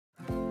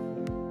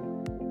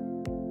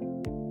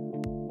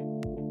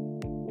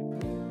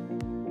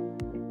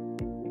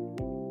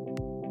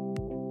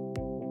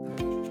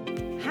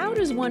How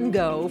does one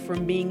go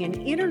from being an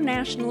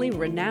internationally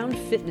renowned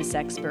fitness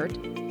expert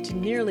to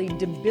nearly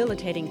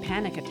debilitating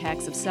panic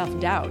attacks of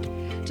self-doubt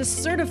to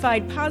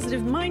certified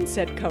positive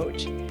mindset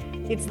coach?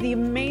 It's the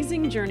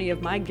amazing journey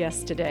of my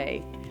guest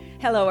today.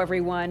 Hello,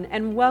 everyone,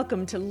 and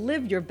welcome to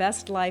Live Your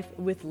Best Life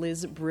with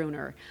Liz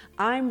Brunner.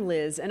 I'm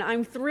Liz, and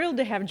I'm thrilled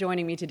to have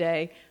joining me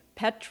today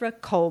Petra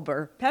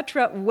Kolber.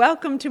 Petra,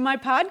 welcome to my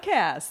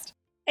podcast.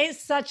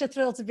 It's such a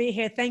thrill to be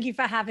here. Thank you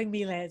for having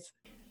me, Liz.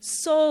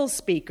 Soul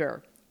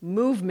speaker,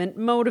 movement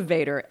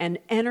motivator, and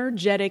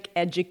energetic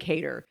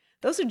educator.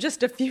 Those are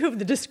just a few of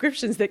the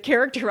descriptions that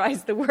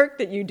characterize the work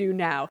that you do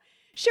now.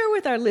 Share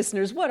with our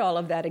listeners what all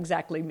of that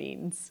exactly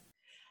means.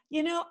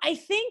 You know, I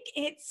think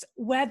it's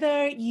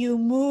whether you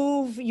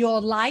move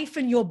your life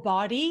and your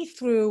body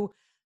through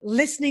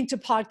listening to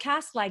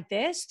podcasts like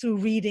this, through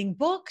reading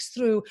books,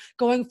 through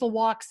going for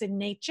walks in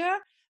nature.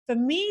 For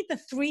me, the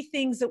three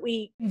things that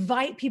we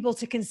invite people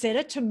to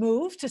consider to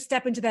move, to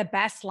step into their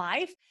best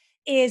life,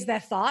 is their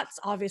thoughts,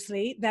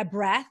 obviously, their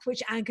breath,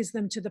 which anchors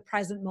them to the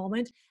present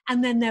moment,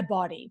 and then their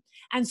body.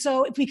 And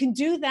so if we can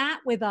do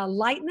that with a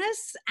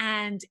lightness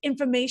and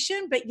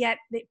information, but yet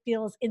it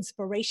feels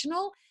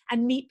inspirational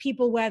and meet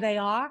people where they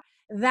are,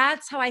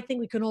 that's how I think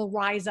we can all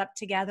rise up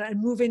together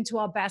and move into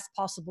our best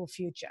possible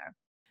future.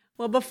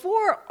 Well,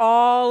 before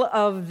all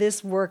of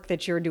this work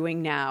that you're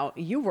doing now,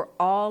 you were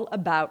all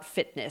about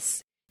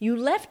fitness. You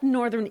left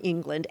Northern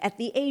England at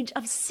the age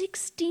of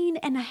 16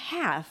 and a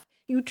half.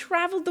 You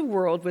traveled the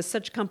world with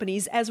such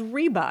companies as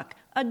Reebok,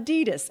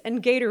 Adidas,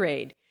 and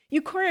Gatorade.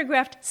 You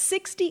choreographed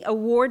 60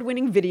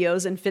 award-winning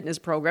videos and fitness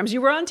programs.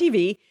 You were on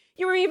TV.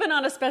 You were even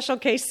on a Special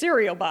K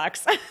cereal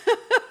box.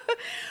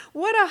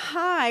 What a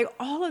high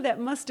all of that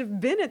must have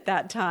been at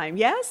that time,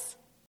 yes?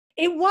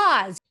 It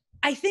was.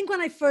 I think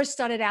when I first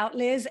started out,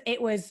 Liz,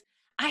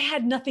 I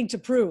had nothing to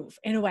prove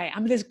in a way.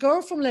 I'm this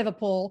girl from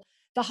Liverpool.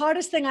 The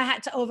hardest thing I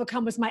had to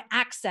overcome was my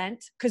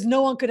accent because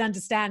no one could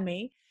understand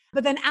me.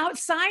 But then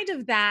outside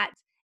of that,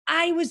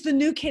 I was the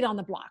new kid on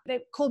the block. They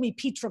called me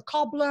Petra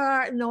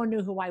Cobbler. No one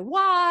knew who I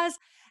was.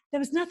 There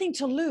was nothing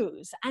to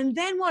lose. And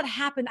then what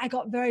happened, I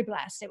got very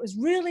blessed. It was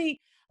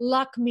really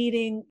luck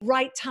meeting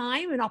right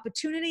time and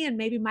opportunity, and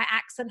maybe my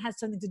accent has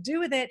something to do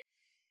with it.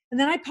 And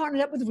then I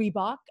partnered up with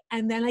Reebok.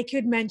 And then I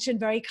could mention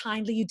very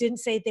kindly, you didn't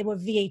say they were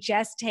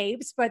VHS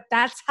tapes, but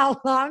that's how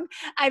long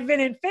I've been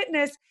in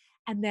fitness.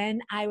 And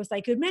then I was,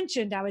 like you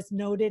mentioned, I was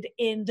noted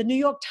in the New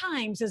York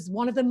Times as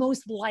one of the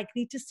most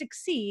likely to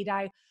succeed.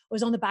 I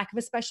was on the back of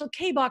a Special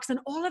K box. And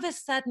all of a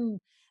sudden,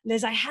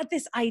 Liz, I had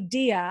this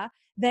idea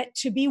that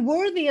to be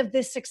worthy of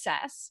this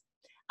success,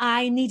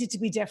 I needed to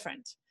be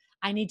different.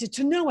 I needed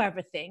to know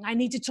everything. I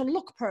needed to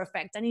look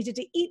perfect. I needed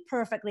to eat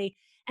perfectly.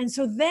 And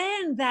so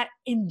then that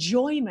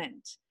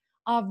enjoyment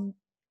of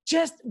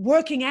just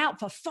working out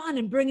for fun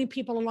and bringing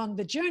people along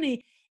the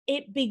journey,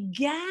 it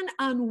began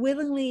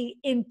unwillingly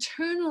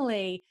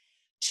internally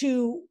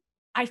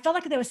I felt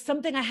like there was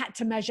something I had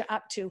to measure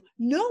up to.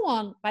 No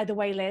one, by the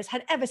way, Liz,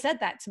 had ever said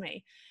that to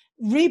me.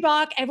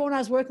 Reebok, everyone I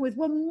was working with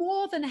were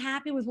more than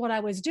happy with what I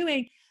was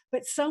doing.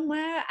 But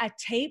somewhere a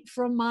tape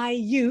from my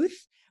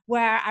youth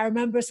where I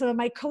remember some of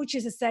my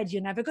coaches had said,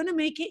 you're never going to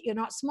make it. You're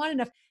not smart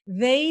enough.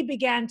 They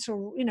began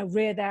to,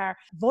 rear their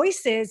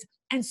voices.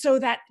 And so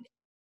that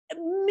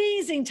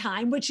amazing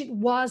time, which it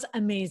was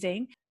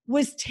amazing,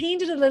 was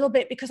tainted a little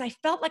bit because I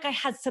felt like I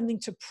had something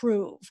to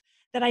prove,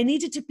 that I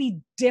needed to be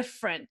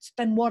different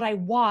than what I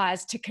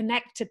was to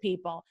connect to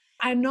people.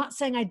 I'm not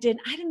saying I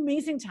didn't. I had an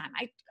amazing time.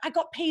 I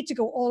got paid to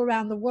go all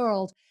around the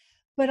world,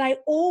 but I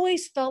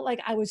always felt like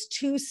I was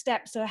 2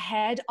 steps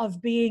ahead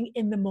of being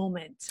in the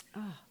moment,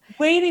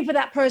 waiting for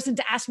that person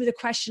to ask me the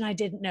question I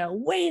didn't know,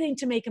 waiting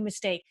to make a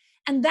mistake.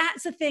 And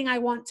that's the thing I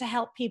want to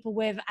help people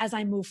with as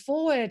I move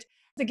forward,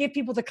 to give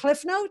people the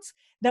cliff notes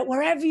that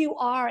wherever you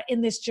are in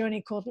this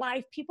journey called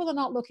life, people are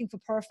not looking for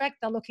perfect,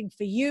 they're looking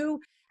for you.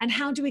 And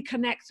how do we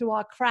connect through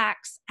our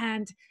cracks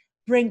and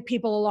bring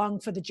people along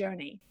for the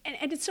journey? And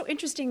it's so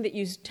interesting that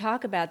you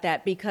talk about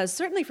that, because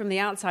certainly from the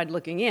outside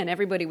looking in,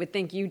 everybody would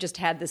think you just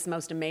had this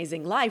most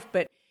amazing life,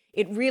 but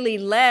it really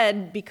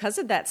led, because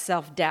of that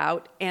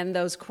self-doubt and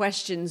those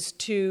questions,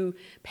 to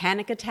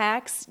panic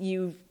attacks.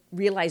 You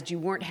realized you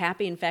weren't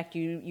happy. In fact,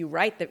 you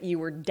write that you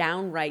were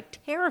downright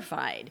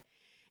terrified.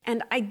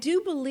 And I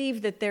do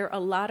believe that there are a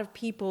lot of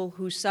people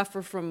who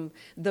suffer from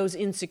those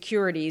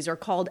insecurities, or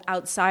called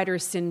outsider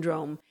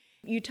syndrome.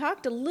 You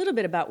talked a little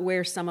bit about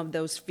where some of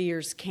those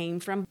fears came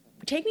from.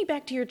 Take me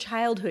back to your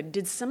childhood.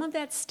 Did some of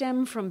that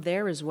stem from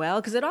there as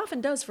well? Because it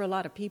often does for a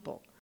lot of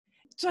people.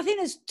 So I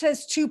think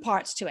there's 2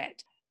 parts to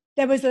it.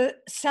 There was a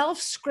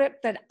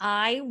self-script that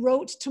I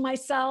wrote to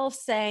myself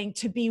saying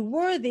to be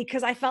worthy,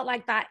 because I felt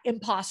like that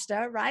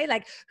imposter, right?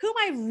 Like, who am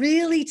I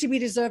really to be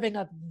deserving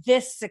of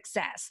this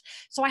success?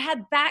 So I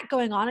had that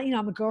going on.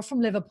 I'm a girl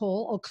from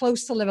Liverpool, or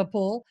close to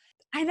Liverpool.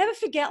 I never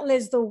forget,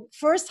 Liz, the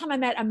first time I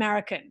met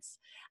Americans.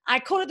 I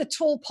call it the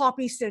tall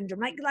poppy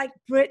syndrome, like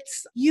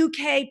Brits,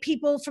 UK,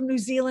 people from New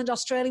Zealand,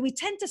 Australia. We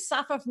tend to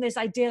suffer from this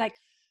idea, like,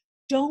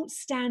 don't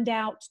stand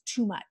out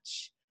too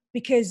much.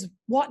 because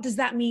what does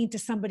that mean to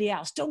somebody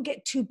else? Don't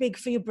get too big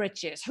for your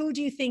britches. Who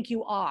do you think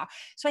you are?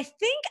 So I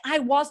think I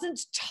wasn't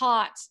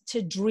taught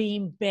to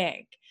dream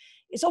big.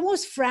 It's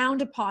almost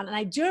frowned upon. And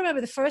I do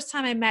remember the first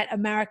time I met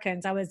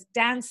Americans, I was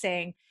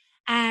dancing,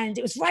 and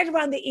it was right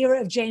around the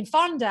era of Jane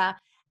Fonda.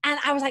 And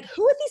I was like,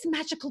 who are these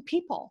magical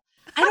people?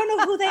 I don't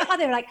know who they are.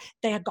 They're like,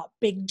 they have got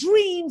big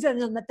dreams,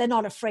 and they're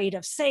not afraid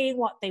of saying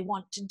what they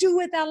want to do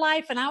with their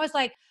life. And I was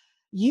like,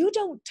 you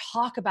don't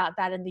talk about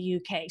that in the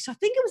UK. So I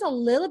think it was a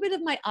little bit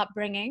of my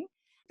upbringing.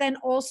 Then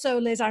also,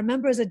 Liz, I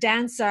remember as a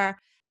dancer,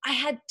 I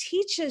had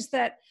teachers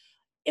that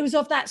it was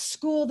of that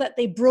school that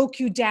they broke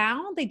you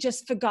down. They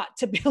just forgot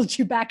to build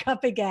you back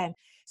up again.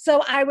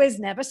 So I was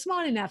never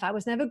smart enough. I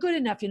was never good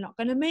enough. You're not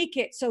going to make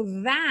it. So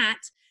that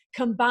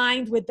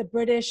combined with the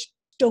British,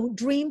 don't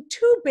dream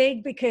too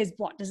big, because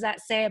what does that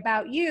say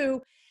about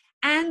you?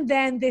 And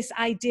then this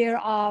idea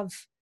of,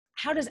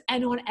 how does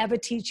anyone ever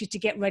teach you to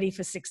get ready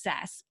for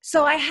success?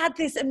 So I had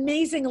this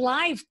amazing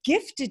life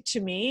gifted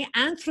to me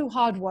and through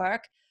hard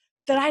work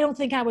that I don't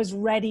think I was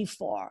ready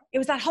for. It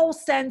was that whole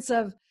sense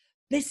of,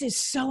 this is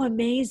so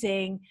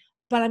amazing,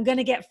 but I'm going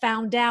to get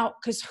found out,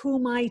 because who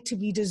am I to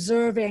be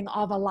deserving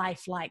of a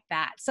life like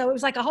that? So it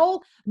was like a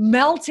whole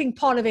melting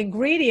pot of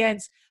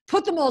ingredients,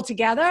 put them all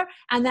together,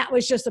 and that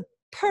was just a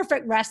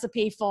perfect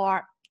recipe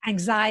for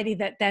anxiety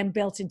that then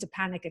built into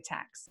panic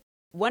attacks.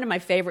 One of my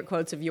favorite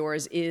quotes of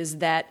yours is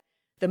that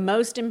the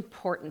most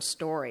important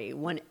story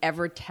one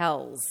ever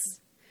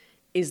tells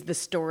is the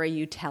story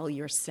you tell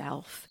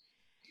yourself.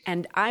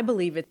 And I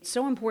believe it's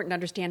so important to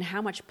understand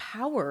how much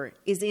power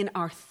is in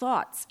our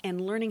thoughts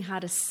and learning how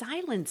to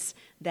silence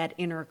that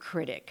inner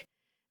critic.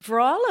 For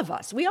all of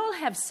us, we all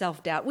have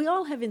self-doubt. We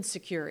all have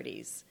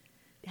insecurities.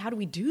 How do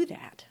we do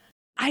that?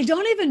 I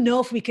don't even know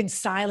if we can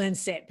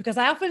silence it, because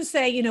I often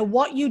say,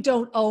 what you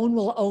don't own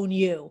will own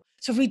you.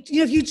 So if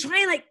you try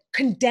and like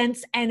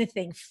condense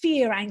anything,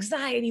 fear,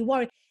 anxiety,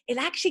 worry, it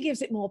actually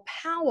gives it more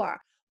power.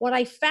 What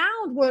I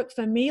found worked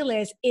for me,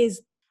 Liz,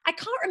 is I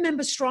can't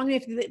remember strongly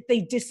if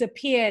they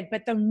disappeared,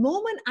 but the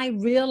moment I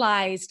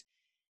realized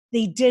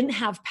they didn't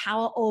have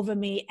power over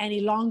me any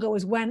longer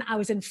was when I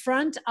was in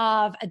front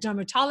of a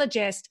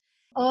dermatologist.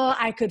 Oh,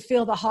 I could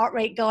feel the heart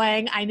rate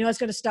going. I knew I was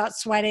going to start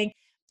sweating.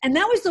 And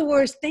that was the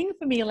worst thing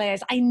for me,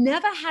 Liz. I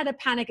never had a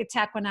panic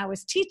attack when I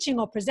was teaching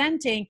or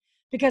presenting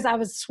because I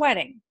was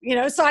sweating,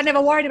 so I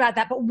never worried about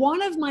that. But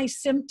one of my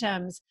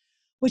symptoms,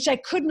 which I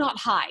could not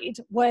hide,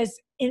 was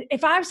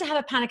if I was to have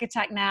a panic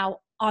attack now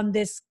on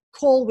this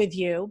call with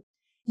you,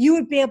 you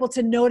would be able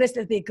to notice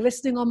that they're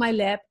glistening on my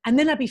lip. And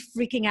then I'd be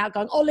freaking out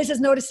going, oh, Liz is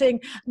noticing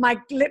my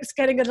lips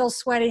getting a little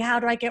sweaty. How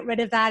do I get rid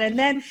of that? And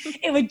then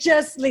it would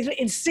just,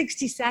 in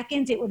 60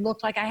 seconds, it would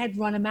look like I had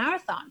run a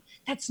marathon.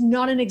 That's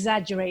not an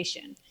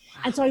exaggeration.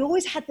 Wow. And so I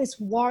always had this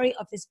worry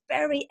of this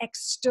very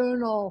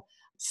external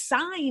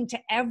sign to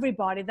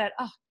everybody that,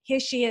 oh,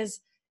 here she is,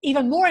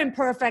 even more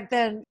imperfect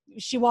than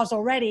she was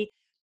already.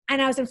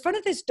 And I was in front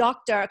of this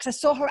doctor because I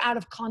saw her out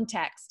of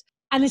context.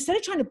 And instead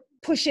of trying to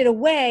push it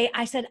away,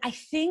 I said, I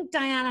think,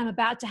 Diane, I'm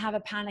about to have a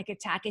panic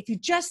attack. If you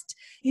just,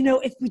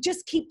 if we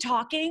just keep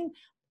talking,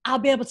 I'll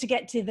be able to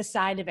get to the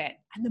side of it.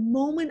 And the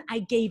moment I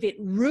gave it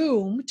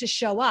room to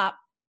show up,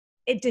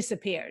 it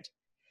disappeared.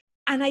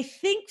 And I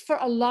think for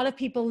a lot of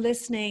people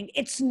listening,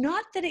 it's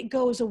not that it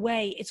goes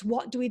away. It's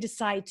what do we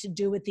decide to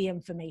do with the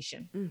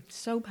information?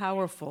 So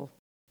powerful.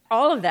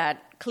 All of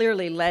that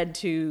clearly led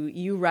to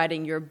you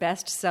writing your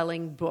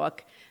best-selling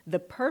book, The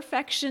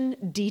Perfection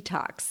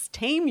Detox: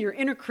 Tame Your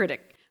Inner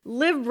Critic,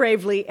 Live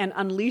Bravely, and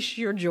Unleash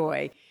Your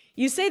Joy.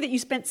 You say that you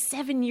spent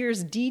 7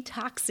 years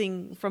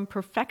detoxing from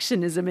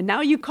perfectionism, and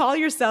now you call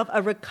yourself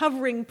a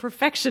recovering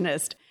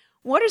perfectionist.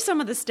 What are some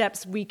of the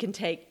steps we can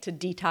take to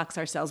detox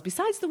ourselves,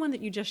 besides the one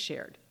that you just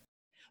shared?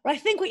 Well, I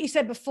think what you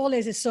said before,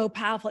 Liz, is so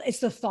powerful.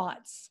 It's the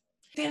thoughts.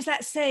 There's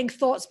that saying,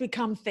 thoughts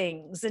become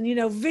things, and,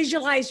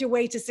 visualize your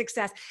way to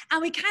success.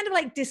 And we kind of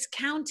like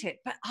discount it,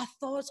 but our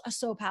thoughts are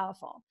so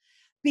powerful.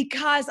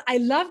 Because I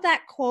love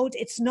that quote.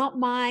 It's not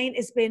mine.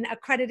 It's been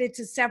accredited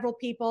to several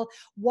people.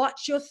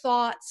 Watch your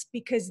thoughts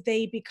because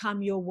they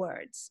become your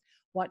words.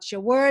 Watch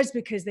your words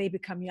because they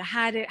become your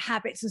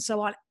habits, and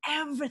so on.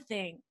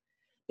 Everything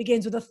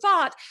begins with a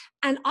thought.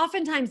 And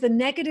oftentimes the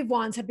negative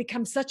ones have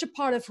become such a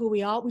part of who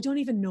we are, we don't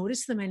even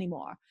notice them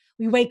anymore.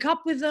 We wake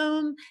up with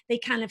them. They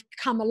kind of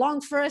come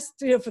along for us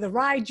for the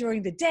ride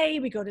during the day.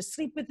 We go to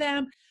sleep with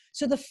them.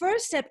 So the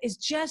first step is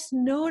just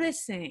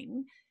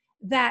noticing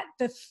that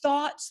the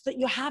thoughts that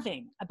you're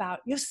having about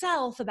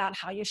yourself, about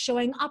how you're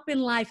showing up in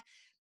life.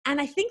 And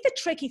I think the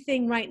tricky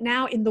thing right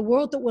now in the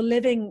world that we're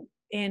living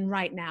in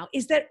right now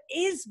is there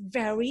is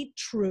very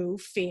true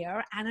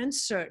fear and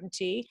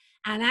uncertainty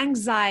and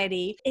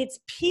anxiety. It's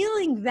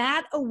peeling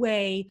that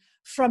away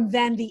from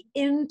then the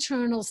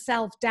internal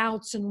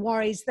self-doubts and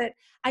worries that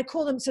I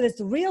call them. So there's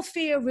the real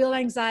fear, real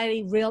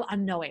anxiety, real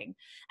unknowing.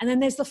 And then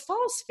there's the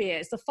false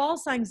fears, the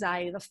false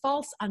anxiety, the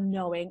false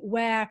unknowing,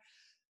 where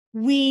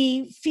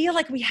we feel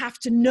like we have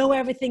to know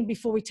everything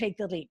before we take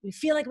the leap. We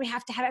feel like we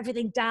have to have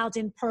everything dialed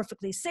in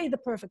perfectly, say the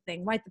perfect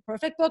thing, write the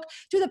perfect book,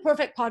 do the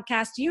perfect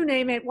podcast, you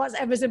name it,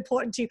 whatever's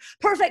important to you,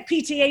 perfect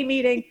PTA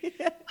meeting.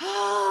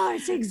 Oh,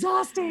 it's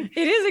exhausting.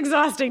 It is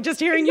exhausting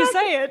just hearing you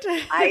say it.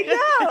 I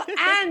know.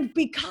 And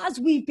because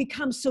we've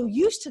become so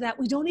used to that,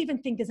 we don't even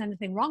think there's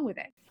anything wrong with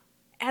it.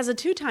 As a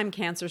 2-time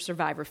cancer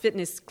survivor,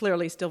 fitness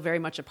clearly still very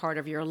much a part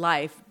of your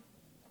life.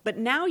 But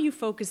now you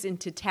focus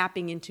into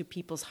tapping into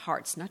people's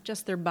hearts, not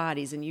just their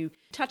bodies, and you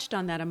touched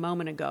on that a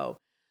moment ago.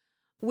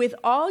 With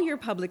all your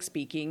public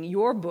speaking,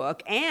 your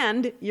book,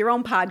 and your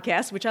own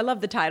podcast, which I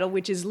love the title,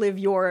 which is Live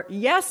Your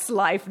Yes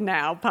Life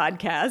Now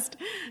podcast,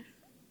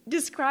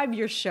 describe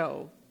your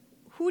show.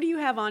 Who do you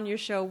have on your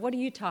show? What do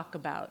you talk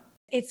about?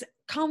 It's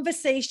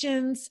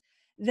conversations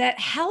that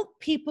help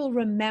people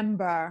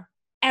remember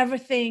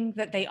everything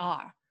that they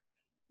are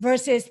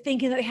versus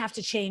thinking that they have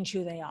to change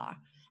who they are.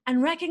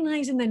 And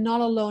recognizing they're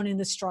not alone in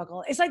the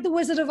struggle. It's like the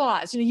Wizard of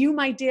Oz. You,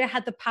 my dear,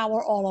 had the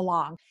power all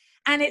along.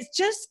 And it's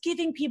just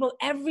giving people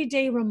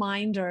everyday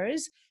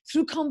reminders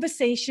through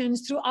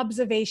conversations, through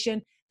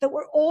observation, that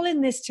we're all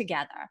in this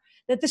together,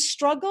 that the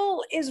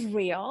struggle is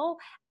real,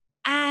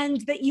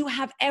 and that you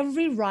have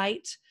every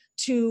right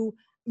to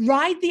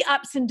ride the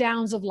ups and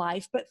downs of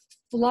life, but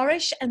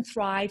flourish and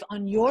thrive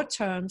on your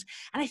terms.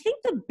 And I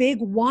think the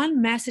big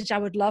one message I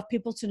would love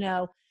people to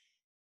know,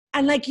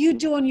 and like you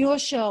do on your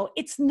show,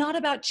 it's not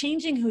about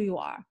changing who you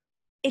are.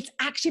 It's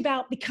actually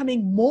about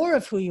becoming more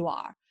of who you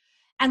are.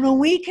 And when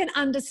we can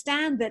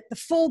understand that the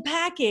full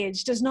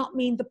package does not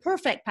mean the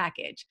perfect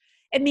package,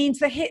 it means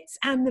the hits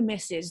and the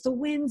misses, the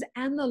wins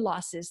and the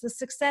losses, the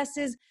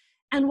successes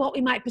and what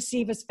we might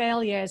perceive as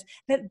failures,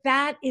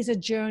 that is a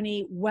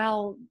journey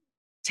well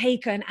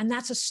taken. And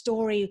that's a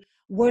story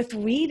worth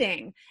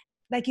reading.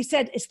 Like you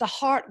said, it's the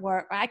heart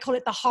work. I call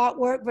it the heart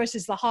work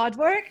versus the hard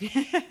work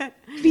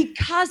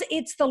because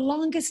it's the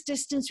longest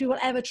distance we will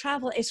ever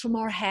travel is from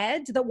our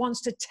head that wants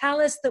to tell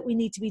us that we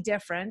need to be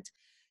different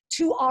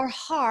to our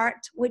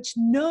heart, which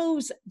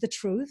knows the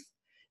truth,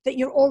 that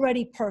you're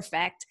already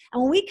perfect.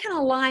 And when we can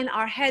align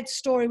our head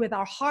story with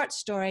our heart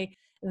story,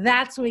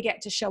 that's when we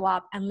get to show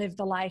up and live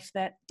the life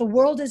that the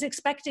world is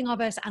expecting of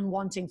us and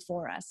wanting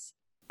for us.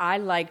 I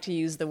like to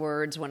use the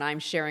words when I'm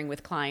sharing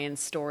with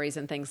clients stories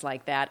and things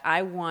like that.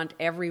 I want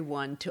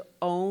everyone to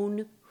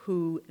own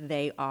who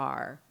they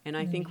are. And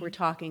I think we're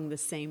talking the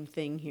same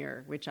thing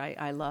here, which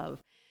I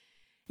love.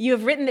 You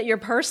have written that your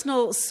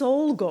personal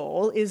soul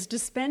goal is to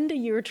spend a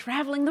year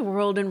traveling the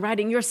world and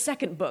writing your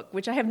second book,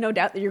 which I have no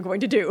doubt that you're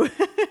going to do.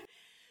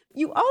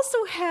 You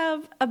also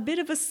have a bit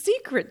of a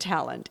secret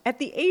talent. At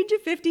the age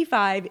of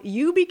 55,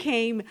 you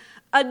became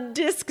a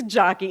disc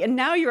jockey, and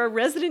now you're a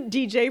resident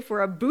DJ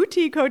for a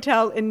boutique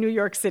hotel in New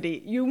York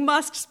City. You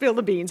must spill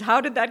the beans. How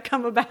did that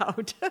come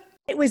about?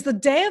 It was the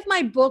day of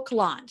my book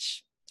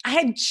launch. I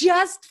had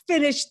just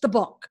finished the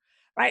book,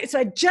 right? So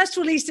I just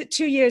released it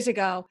 2 years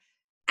ago.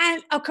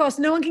 And of course,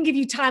 no one can give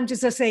you time to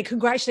just say,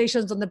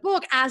 congratulations on the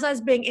book. As I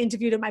was being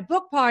interviewed at my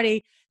book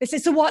party, they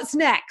said, so what's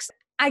next?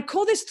 I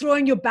call this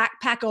throwing your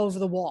backpack over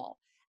the wall,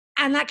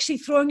 and actually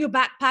throwing your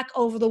backpack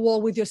over the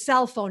wall with your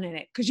cell phone in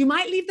it. Because you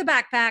might leave the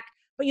backpack,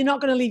 but you're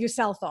not going to leave your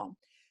cell phone.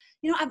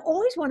 I've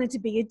always wanted to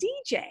be a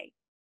DJ.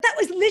 That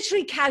was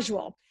literally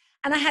casual.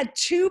 And I had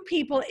two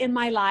people in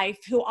my life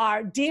who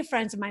are dear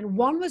friends of mine.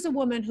 One was a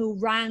woman who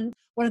ran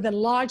one of the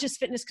largest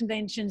fitness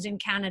conventions in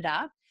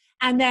Canada.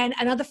 And then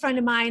another friend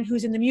of mine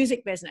who's in the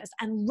music business.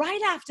 And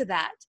right after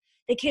that,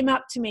 they came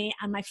up to me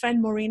and my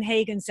friend Maureen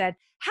Hagen said,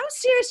 how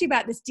serious are you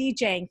about this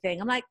DJing thing?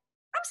 I'm like,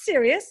 I'm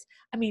serious.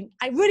 I mean,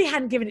 I really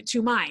hadn't given it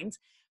two minds.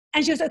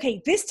 And she goes,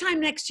 okay, this time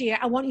next year,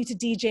 I want you to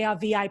DJ our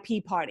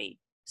VIP party.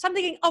 So I'm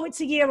thinking, oh,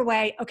 it's a year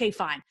away. Okay,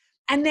 fine.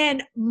 And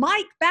then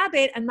Mike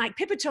Babbitt and Mike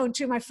Pipitone,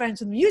 two of my friends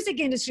from the music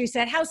industry,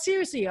 said, how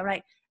serious are you? I'm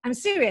like, I'm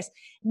serious.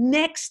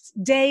 Next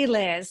day,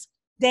 Liz,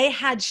 they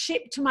had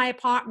shipped to my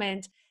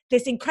apartment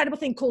this incredible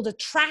thing called a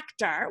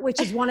tractor,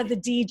 which is one of the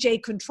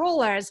DJ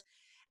controllers.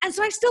 And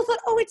so I still thought,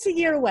 oh, it's a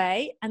year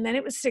away. And then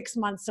it was 6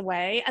 months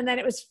away. And then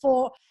it was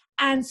 4.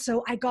 And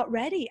so I got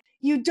ready.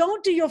 You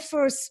don't do your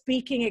first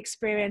speaking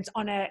experience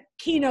on a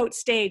keynote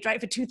stage, right,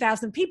 for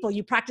 2,000 people.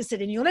 You practice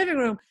it in your living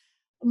room.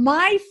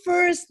 My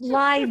first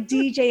live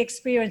DJ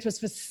experience was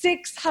for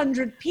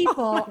 600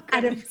 people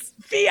at a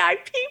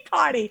VIP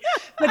party.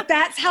 But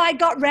that's how I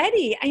got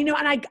ready. And,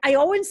 I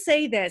always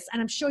say this,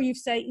 and I'm sure you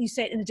say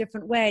it in a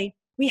different way.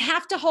 We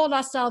have to hold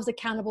ourselves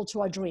accountable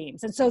to our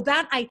dreams. And so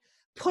that I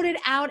put it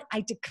out,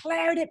 I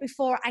declared it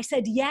before, I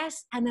said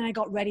yes, and then I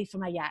got ready for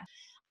my yes.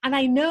 And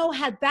I know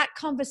had that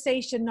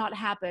conversation not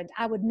happened,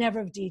 I would never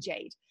have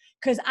DJ'd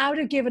because I would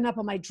have given up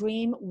on my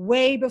dream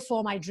way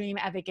before my dream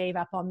ever gave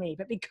up on me.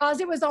 But because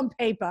it was on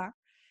paper,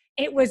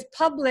 it was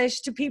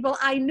published to people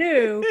I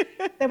knew,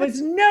 there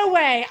was no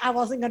way I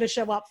wasn't going to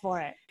show up for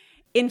it.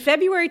 In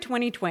February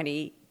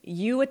 2020,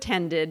 you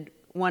attended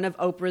one of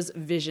Oprah's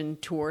Vision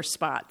Tour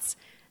spots.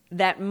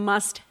 That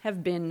must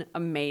have been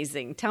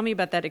amazing. Tell me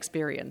about that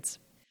experience.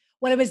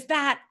 Well, it was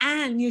that,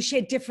 and you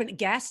shared different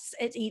guests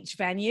at each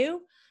venue.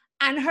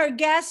 And her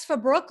guest for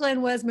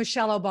Brooklyn was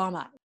Michelle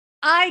Obama.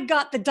 I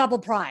got the double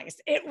prize.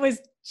 It was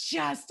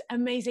just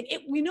amazing.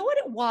 You know what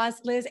it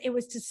was, Liz? It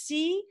was to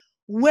see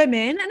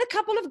women and a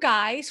couple of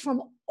guys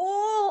from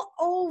all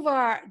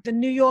over the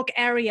New York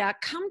area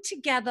come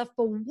together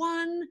for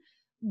one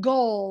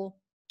goal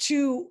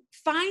to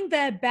find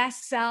their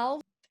best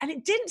self. And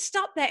it didn't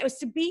stop there. It was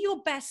to be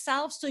your best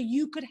self so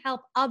you could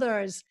help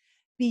others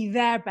be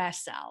their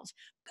best selves.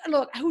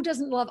 Look, who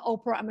doesn't love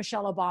Oprah and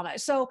Michelle Obama?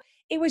 So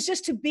it was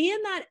just to be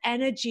in that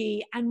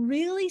energy and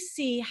really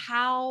see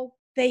how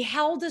they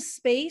held a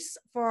space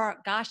for,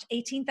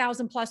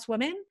 18,000 plus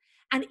women.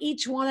 And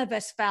each one of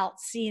us felt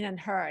seen and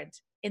heard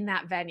in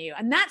that venue.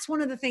 And that's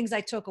one of the things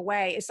I took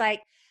away. It's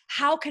like,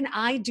 how can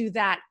I do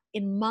that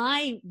in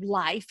my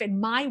life, in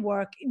my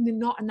work,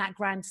 not in that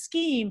grand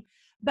scheme,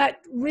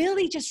 but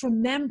really just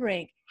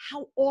remembering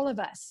how all of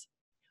us,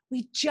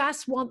 we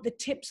just want the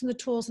tips and the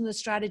tools and the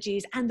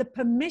strategies and the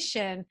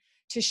permission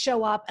to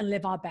show up and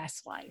live our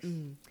best life.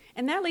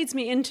 And that leads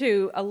me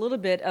into a little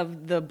bit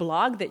of the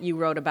blog that you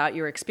wrote about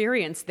your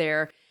experience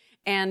there.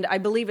 And I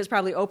believe it's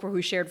probably Oprah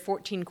who shared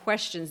 14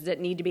 questions that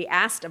need to be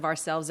asked of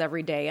ourselves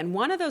every day. And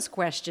one of those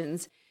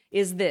questions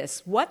is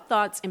this: what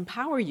thoughts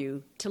empower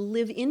you to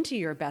live into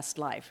your best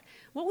life?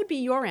 What would be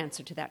your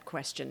answer to that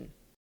question?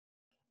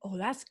 Oh,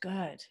 that's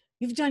good.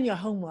 You've done your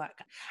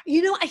homework.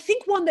 You know, I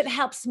think one that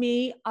helps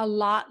me a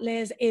lot,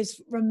 Liz,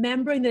 is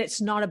remembering that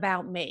it's not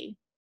about me.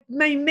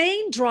 My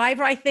main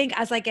driver, I think,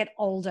 as I get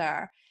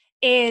older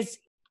is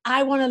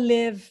I want to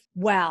live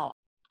well.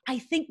 I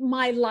think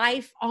my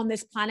life on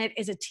this planet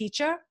is a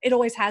teacher. It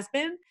always has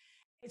been.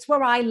 It's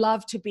where I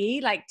love to be,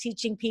 like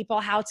teaching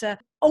people how to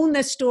own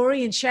their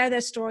story and share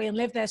their story and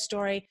live their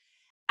story.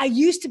 I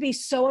used to be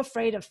so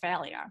afraid of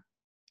failure.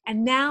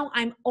 And now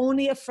I'm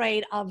only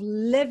afraid of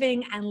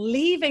living and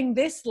leaving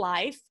this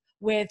life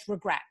with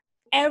regret.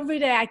 Every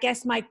day, I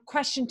guess my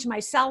question to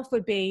myself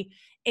would be,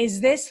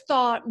 is this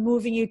thought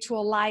moving you to a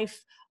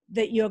life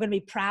that you're going to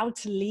be proud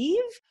to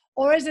leave?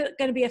 Or is it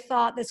going to be a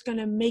thought that's going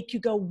to make you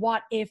go,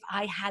 what if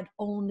I had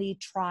only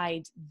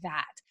tried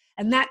that?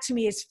 And that to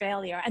me is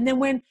failure. And then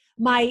when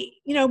my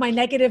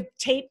negative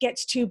tape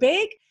gets too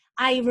big,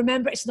 I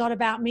remember it's not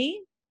about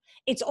me.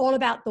 It's all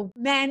about the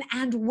men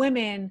and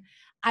women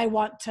I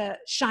want to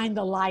shine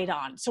the light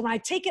on. So when I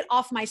take it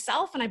off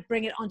myself and I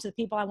bring it onto the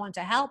people I want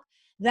to help,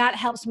 that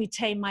helps me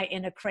tame my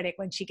inner critic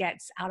when she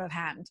gets out of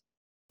hand.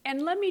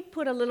 And let me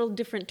put a little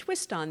different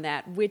twist on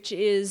that, which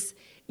is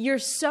you're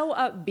so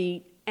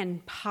upbeat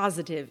and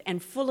positive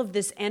and full of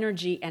this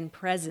energy and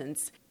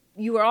presence.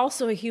 You are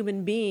also a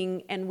human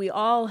being, and we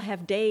all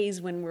have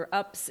days when we're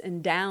ups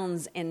and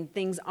downs and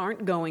things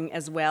aren't going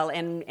as well.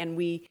 And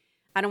we,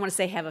 I don't want to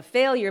say have a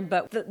failure,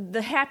 but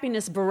the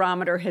happiness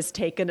barometer has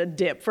taken a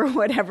dip for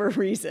whatever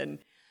reason.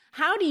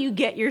 How do you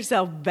get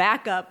yourself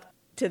back up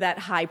to that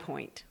high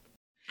point?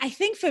 I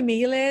think for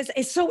me, Liz,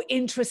 it's so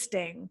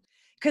interesting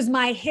because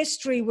my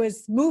history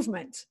was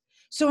movement.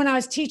 So when I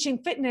was teaching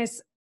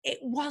fitness, it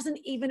wasn't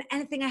even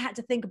anything I had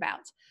to think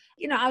about.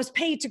 You know, I was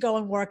paid to go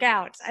and work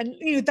out, and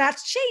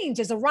that's changed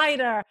as a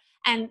writer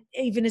and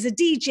even as a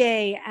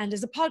DJ and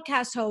as a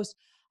podcast host.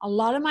 A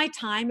lot of my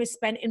time is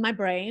spent in my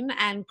brain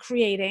and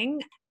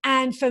creating.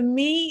 And for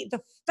me,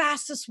 the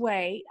fastest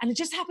way, and it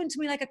just happened to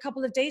me like a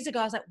couple of days ago,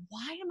 I was like,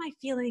 why am I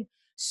feeling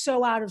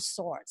so out of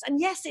sorts?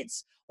 And yes,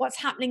 it's what's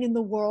happening in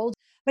the world,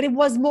 but it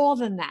was more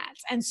than that.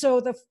 And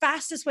so the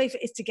fastest way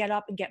is to get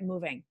up and get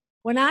moving.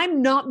 When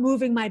I'm not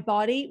moving my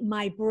body,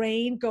 my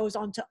brain goes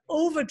on to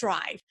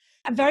overdrive.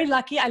 I'm very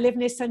lucky. I live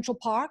near Central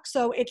Park.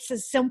 So it's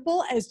as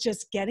simple as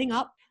just getting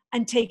up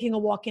and taking a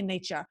walk in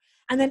nature.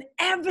 And then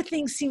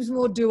everything seems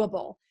more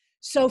doable.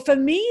 So for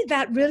me,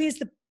 that really is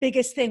the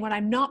biggest thing. When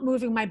I'm not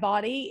moving my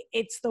body,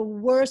 it's the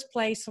worst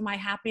place for my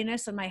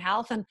happiness and my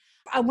health. And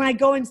when I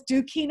go and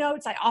do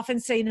keynotes, I often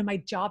say, my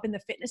job in the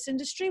fitness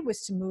industry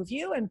was to move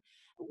you. And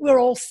we're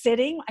all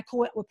sitting. I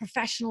call it, we're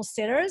professional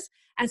sitters.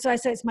 And so I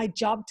say it's my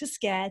job to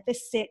scare the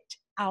sit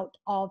out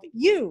of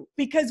you,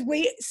 because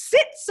we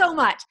sit so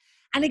much.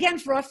 And again,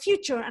 for our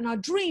future and our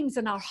dreams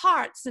and our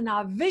hearts and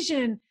our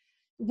vision,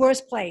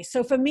 worst place.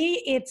 So for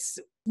me, it's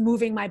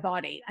moving my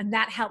body. And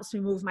that helps me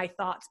move my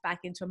thoughts back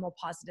into a more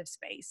positive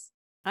space.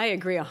 I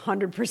agree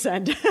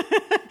 100%.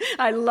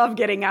 I love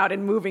getting out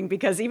and moving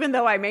because even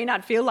though I may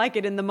not feel like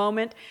it in the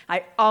moment,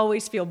 I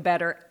always feel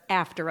better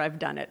after I've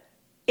done it.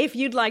 If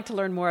you'd like to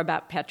learn more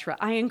about Petra,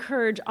 I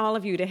encourage all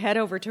of you to head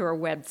over to her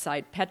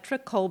website,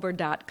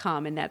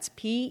 petrakolber.com, and that's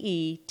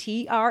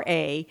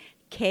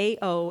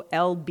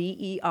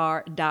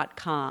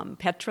petrakolber.com,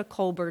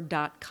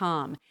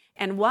 petrakolber.com.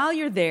 And while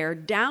you're there,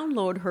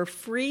 download her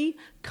free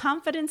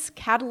Confidence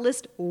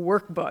Catalyst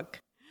workbook.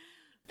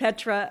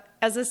 Petra,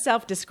 as a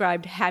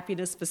self-described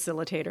happiness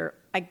facilitator,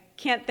 I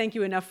can't thank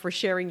you enough for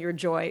sharing your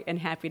joy and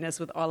happiness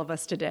with all of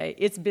us today.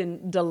 It's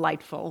been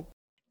delightful.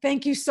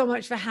 Thank you so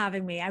much for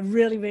having me. I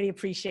really, really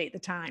appreciate the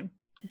time.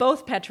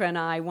 Both Petra and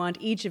I want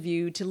each of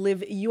you to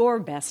live your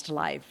best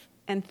life.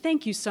 And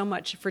thank you so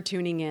much for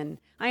tuning in.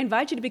 I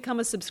invite you to become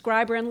a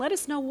subscriber and let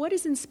us know what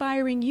is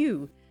inspiring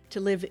you to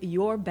live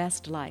your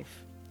best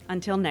life.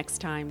 Until next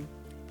time,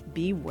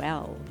 be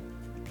well.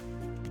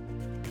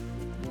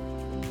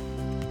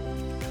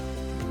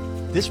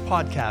 This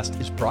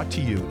podcast is brought to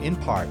you in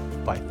part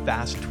by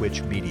Fast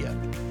Twitch Media,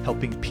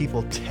 helping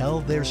people tell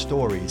their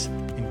stories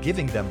and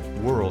giving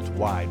them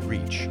worldwide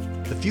reach.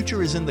 The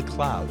future is in the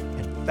cloud,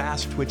 and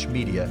Fast Twitch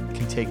Media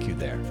can take you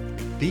there.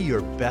 Be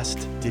your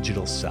best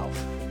digital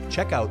self.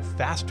 Check out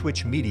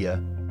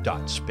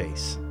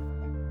fasttwitchmedia.space.